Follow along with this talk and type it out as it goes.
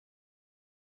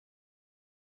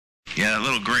Yeah, that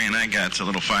little grain I got's a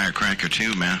little firecracker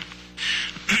too, man.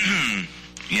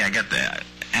 Yeah, I got that.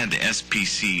 Had the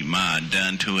SPC mod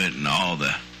done to it and all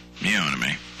the, you know what I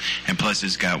mean. And plus,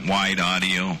 it's got wide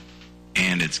audio,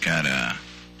 and it's got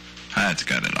it's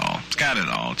got it all. It's got it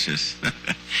all. It's just,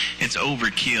 it's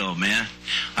overkill, man.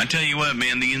 I tell you what,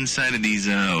 man, the inside of these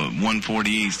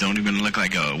 148s don't even look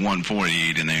like a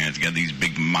 148 in there. It's got these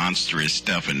big monstrous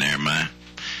stuff in there, man.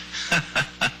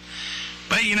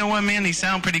 But you know what, man? They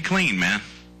sound pretty clean, man.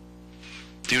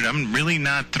 Dude, I'm really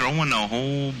not throwing a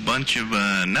whole bunch of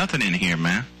nothing in here,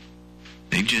 man.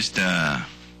 They just,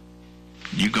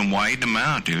 you can widen them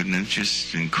out, dude, and it's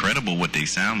just incredible what they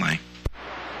sound like.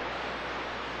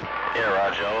 Yeah,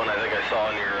 Rajo, and I think I saw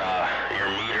on your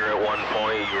meter at one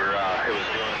point you were, it was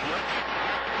doing,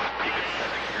 you could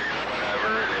set the gear or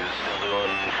whatever, and it was still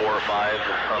doing 4 or 5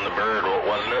 on the bird,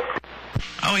 wasn't it?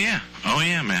 Oh,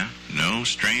 yeah, man. No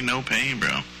strain, no pain,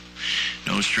 bro.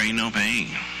 No strain, no pain.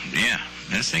 Yeah,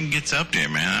 this thing gets up there,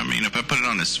 man. I mean, if I put it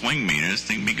on the swing meter, this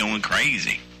thing be going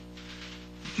crazy.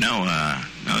 No,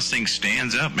 this thing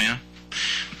stands up, man.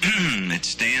 It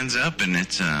stands up, and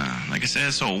it's, like I said,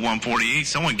 it's old 148.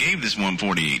 Someone gave this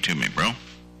 148 to me, bro.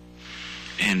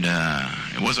 And,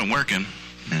 it wasn't working.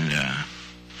 And,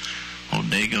 old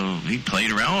Dago, he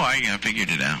played around. Oh, I figured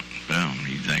it out. Boom.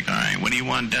 He's like, all right, what do you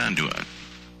want done to it?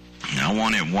 I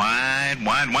want it wide,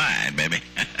 wide, wide, baby.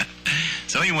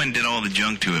 So he went and did all the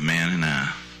junk to it, man. And,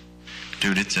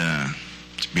 dude, it's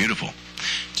beautiful.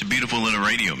 It's a beautiful little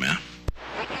radio, man.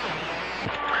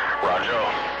 Rajo,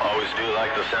 always do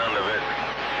like the sound of it.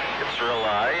 It's real,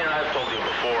 I've told you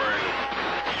before, and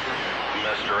you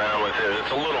messed around with it.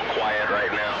 It's a little quiet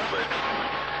right now, but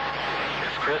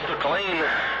it's crystal clean.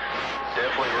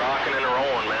 Definitely rocking and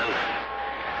rolling, man.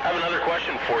 I have another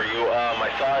question for you. I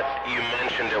thought you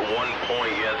mentioned at one point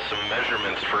you had some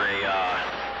measurements for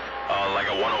like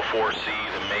a 104C,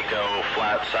 the Mako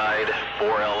flat side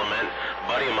 4-element. A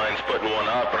buddy of mine's putting one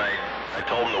up, and I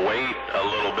told him to wait a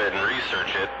little bit and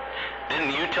research it.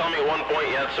 Didn't you tell me at one point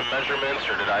you had some measurements,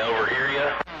 or did I overhear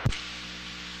you?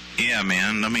 Yeah,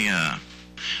 man. Let me, I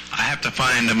have to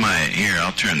find my, here,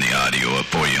 I'll turn the audio up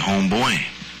for you, homeboy.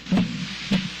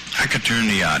 I could turn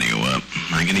the audio up.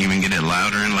 I can even get it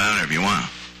louder and louder if you want.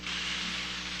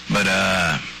 But,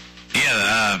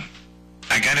 yeah,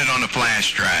 I got it on a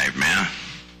flash drive, man.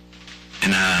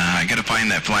 And, I gotta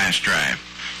find that flash drive.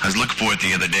 I was looking for it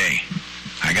the other day.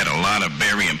 I got a lot of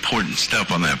very important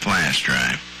stuff on that flash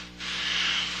drive.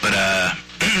 But,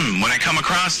 when I come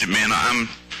across it, man,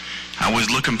 I was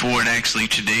looking for it actually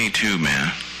today, too,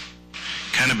 man.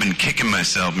 Kind of been kicking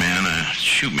myself, man.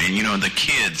 Shoot, man, you know, the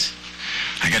kids.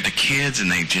 I got the kids,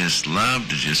 and they just love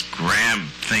to just grab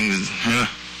things.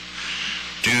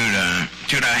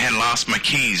 Dude, I had lost my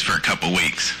keys for a couple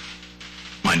weeks.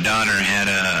 My daughter had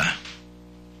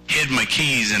hid my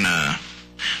keys in a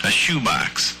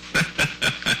shoebox.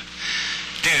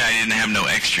 Dude, I didn't have no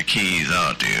extra keys.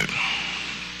 Oh, dude.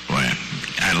 Boy,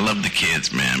 I love the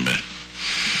kids, man, but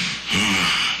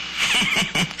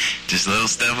just little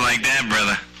stuff like that,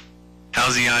 brother.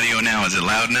 How's the audio now? Is it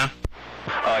loud enough?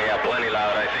 Oh, yeah, plenty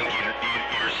loud. I think you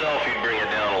yourself, you'd bring it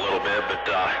down a little bit, but,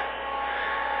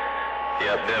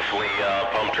 yeah, definitely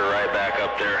pumped her right back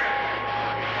up there.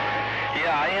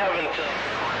 Yeah, I haven't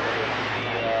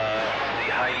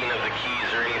the hiding of the keys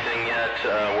or anything yet.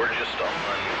 We're just on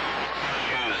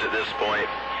shoes at this point.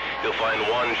 You'll find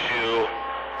one shoe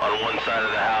on one side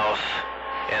of the house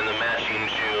and the matching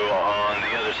shoe on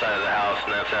the other side of the house,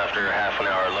 and that's after half an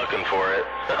hour looking for it.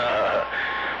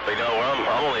 But, you know, I'm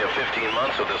only at 15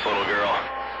 months with this little girl.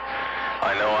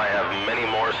 I know I have many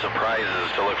more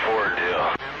surprises to look forward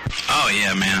to. Oh,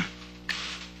 yeah, man.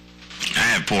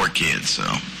 I have 4 kids, so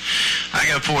I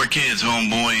got 4 kids,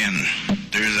 homeboy, and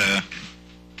there's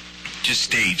just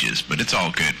stages, but it's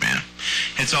all good, man.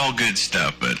 It's all good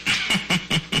stuff, but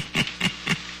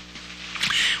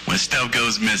when stuff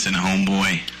goes missing,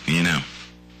 homeboy, you know,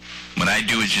 what I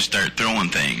do is just start throwing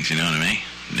things, you know what I mean?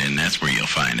 Then that's where you'll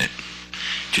find it.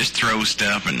 Just throw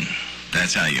stuff, and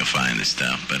that's how you'll find the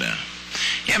stuff. But,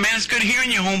 yeah, man, it's good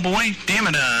hearing you, homeboy. Damn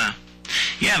it,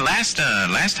 yeah, last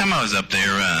time I was up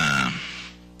there,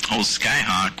 old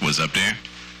Skyhawk was up there.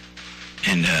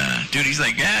 And, dude, he's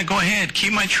like, yeah, go ahead,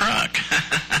 keep my truck.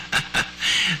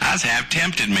 I was half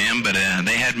tempted, man, but,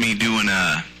 they had me doing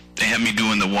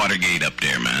the Watergate up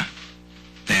there, man.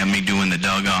 They had me doing the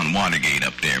doggone Watergate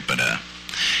up there, but,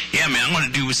 yeah, man, I'm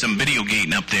gonna do some video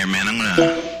gating up there, man. I'm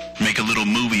gonna make a little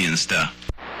movie and stuff.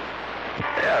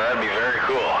 Yeah, that'd be very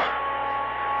cool.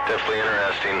 Definitely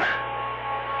interesting.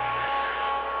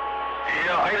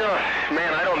 Yeah,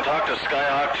 I don't talk to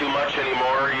Skyhawk too much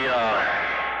anymore.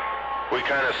 we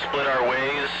kind of split our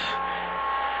ways,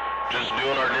 just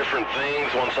doing our different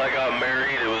things. Once I got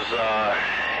married, it was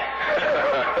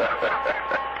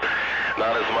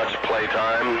not as much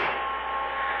playtime,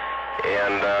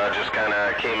 and just kind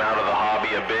of came out of the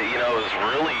hobby a bit. You know, it was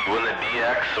really when the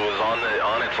DX was on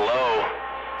its low.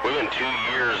 We went 2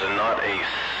 years and not a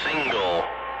single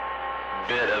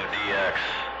bit of DX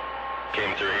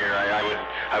came through here.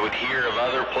 I would hear of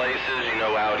other places, you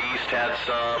know, out east had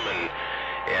some, and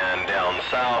down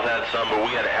south had some, but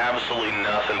we had absolutely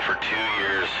nothing for 2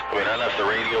 years. I mean, I left the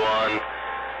radio on,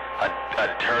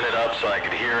 I'd turn it up so I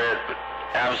could hear it, but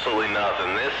absolutely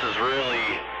nothing. This is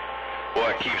really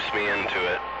what keeps me into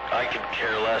it. I could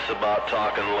care less about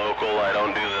talking local. I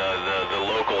don't do the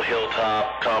local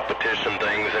hilltop competition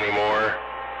things anymore.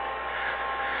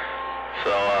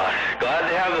 So, glad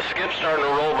to have the skip starting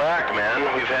to roll back, man.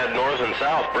 We've had north and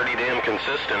south pretty damn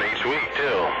consistent each week,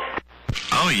 too.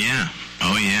 Oh yeah,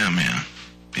 man.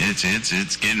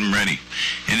 It's getting ready.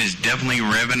 It is definitely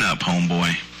revving up,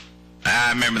 homeboy.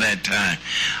 I remember that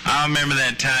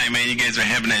time, man. You guys were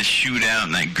having that shootout,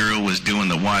 and that girl was doing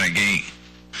the Watergate.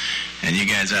 And you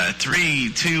guys are 3,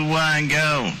 2, 1,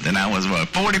 go. Then I was,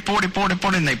 40, 40, 40,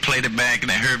 40, and they played it back, and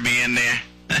they heard me in there.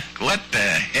 What the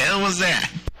hell was that?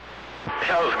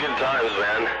 Yeah, it was good times,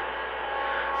 man.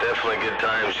 Definitely good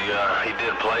times. He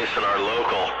did place in our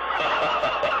local.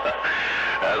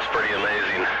 That's pretty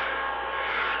amazing.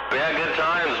 But yeah, good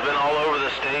times. Been all over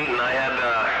the state, and I had,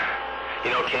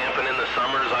 camping in the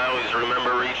summers. I always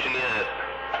remember reaching you at,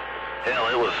 hell,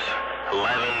 it was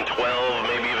 11, 12,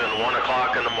 maybe even 1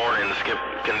 o'clock in the morning. Skip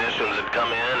conditions had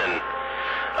come in, and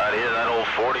I'd hit that old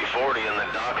 40-40 in the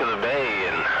dock of the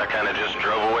bay, and I kind of just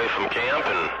drove away from camp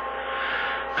and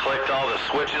clicked all the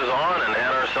switches on and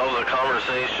had ourselves a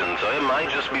conversation. So it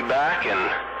might just be back,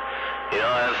 and,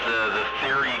 as the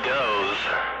theory goes,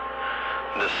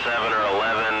 the 7 or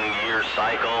 11 year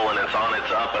cycle, and it's on its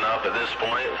up and up at this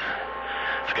point,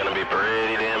 it's going to be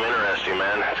pretty damn interesting,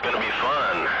 man. It's going to be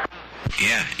fun.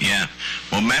 Yeah.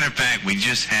 Well, matter of fact, we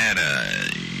just had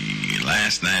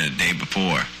last night, a day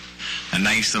before, a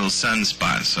nice little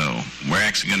sunspot. So we're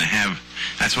actually going to have.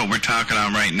 That's what we're talking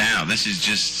on right now. This is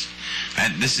just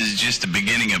the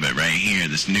beginning of it right here.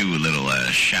 This new little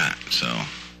shot. So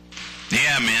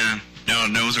yeah, man. No,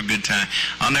 those are good times.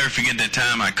 I'll never forget that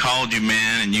time I called you,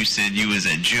 man, and you said you was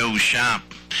at Joe's shop.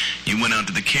 You went out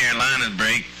to the Carolinas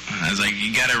break. I was like,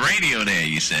 you got a radio there?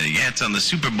 You said, yeah, it's on the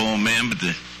Super Bowl, man, but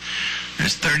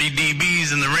there's 30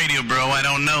 dBs in the radio, bro. I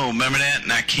don't know. Remember that?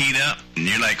 And I keyed up, and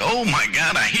you're like, oh, my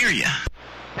God, I hear you.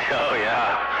 Oh,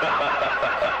 yeah.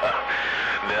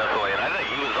 Definitely. And I think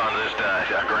he was on just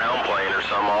a ground plane or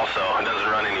something also. It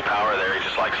doesn't run any power there. He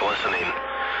just likes listening.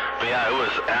 But, yeah, it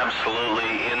was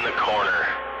absolutely in the corner.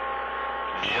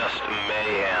 Just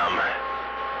mayhem.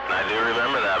 And I do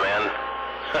remember that, man.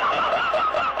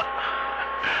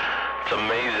 It's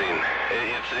amazing.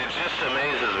 It just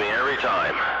amazes me every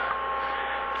time.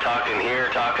 Talking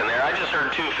here, talking there. I just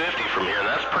heard 250 from here, and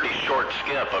that's pretty short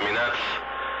skip. I mean, that's,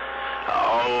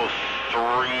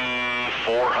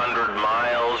 300-400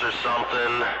 miles or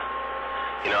something.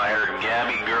 I heard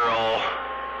Gabby Girl,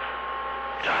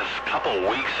 a couple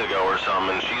weeks ago or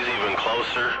something. She's even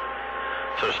closer.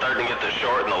 So it's starting to get the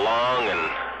short and the long and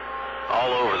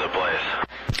all over the place.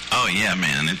 Oh, yeah,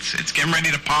 man. It's getting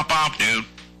ready to pop off, dude.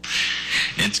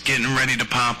 It's getting ready to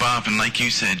pop off, and like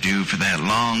you said, dude, for that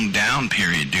long down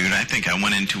period, dude, I think I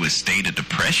went into a state of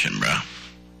depression, bro.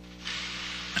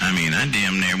 I mean, I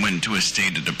damn near went into a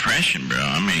state of depression, bro.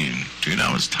 I mean, dude,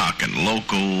 I was talking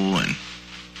local and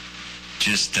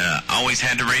just always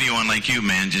had the radio on like you,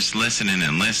 man, just listening,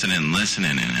 and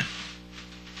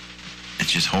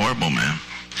it's just horrible, man.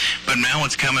 But now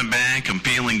it's coming back. I'm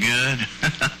feeling good.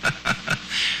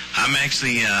 I'm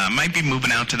actually, might be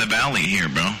moving out to the valley here,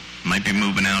 bro. Might be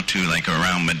moving out to, like,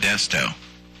 around Modesto.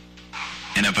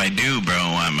 And if I do, bro,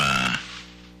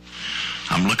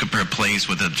 I'm looking for a place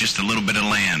with just a little bit of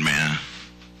land, man.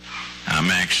 I'm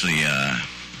actually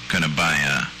gonna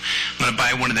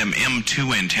buy one of them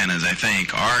M2 antennas, I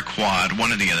think, or quad,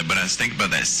 one or the other. But I was thinking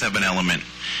about that 7-element,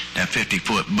 that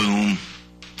 50-foot boom.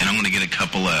 And I'm going to get a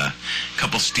couple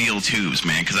steel tubes,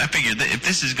 man, because I figured that if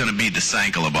this is going to be the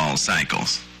cycle of all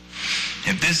cycles,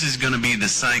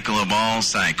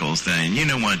 then you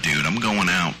know what, dude? I'm going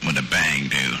out with a bang,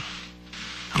 dude.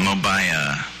 I'm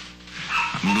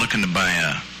looking to buy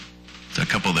a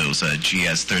couple of those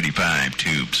GS35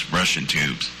 tubes, Russian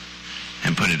tubes,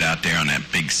 and put it out there on that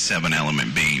big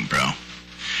 7-element beam, bro,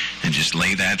 and just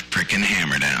lay that frickin'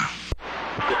 hammer down.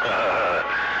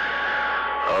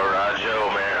 All right, Joe,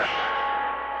 man.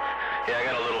 Yeah, I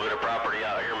got a little bit of property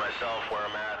out here myself where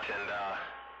I'm at, and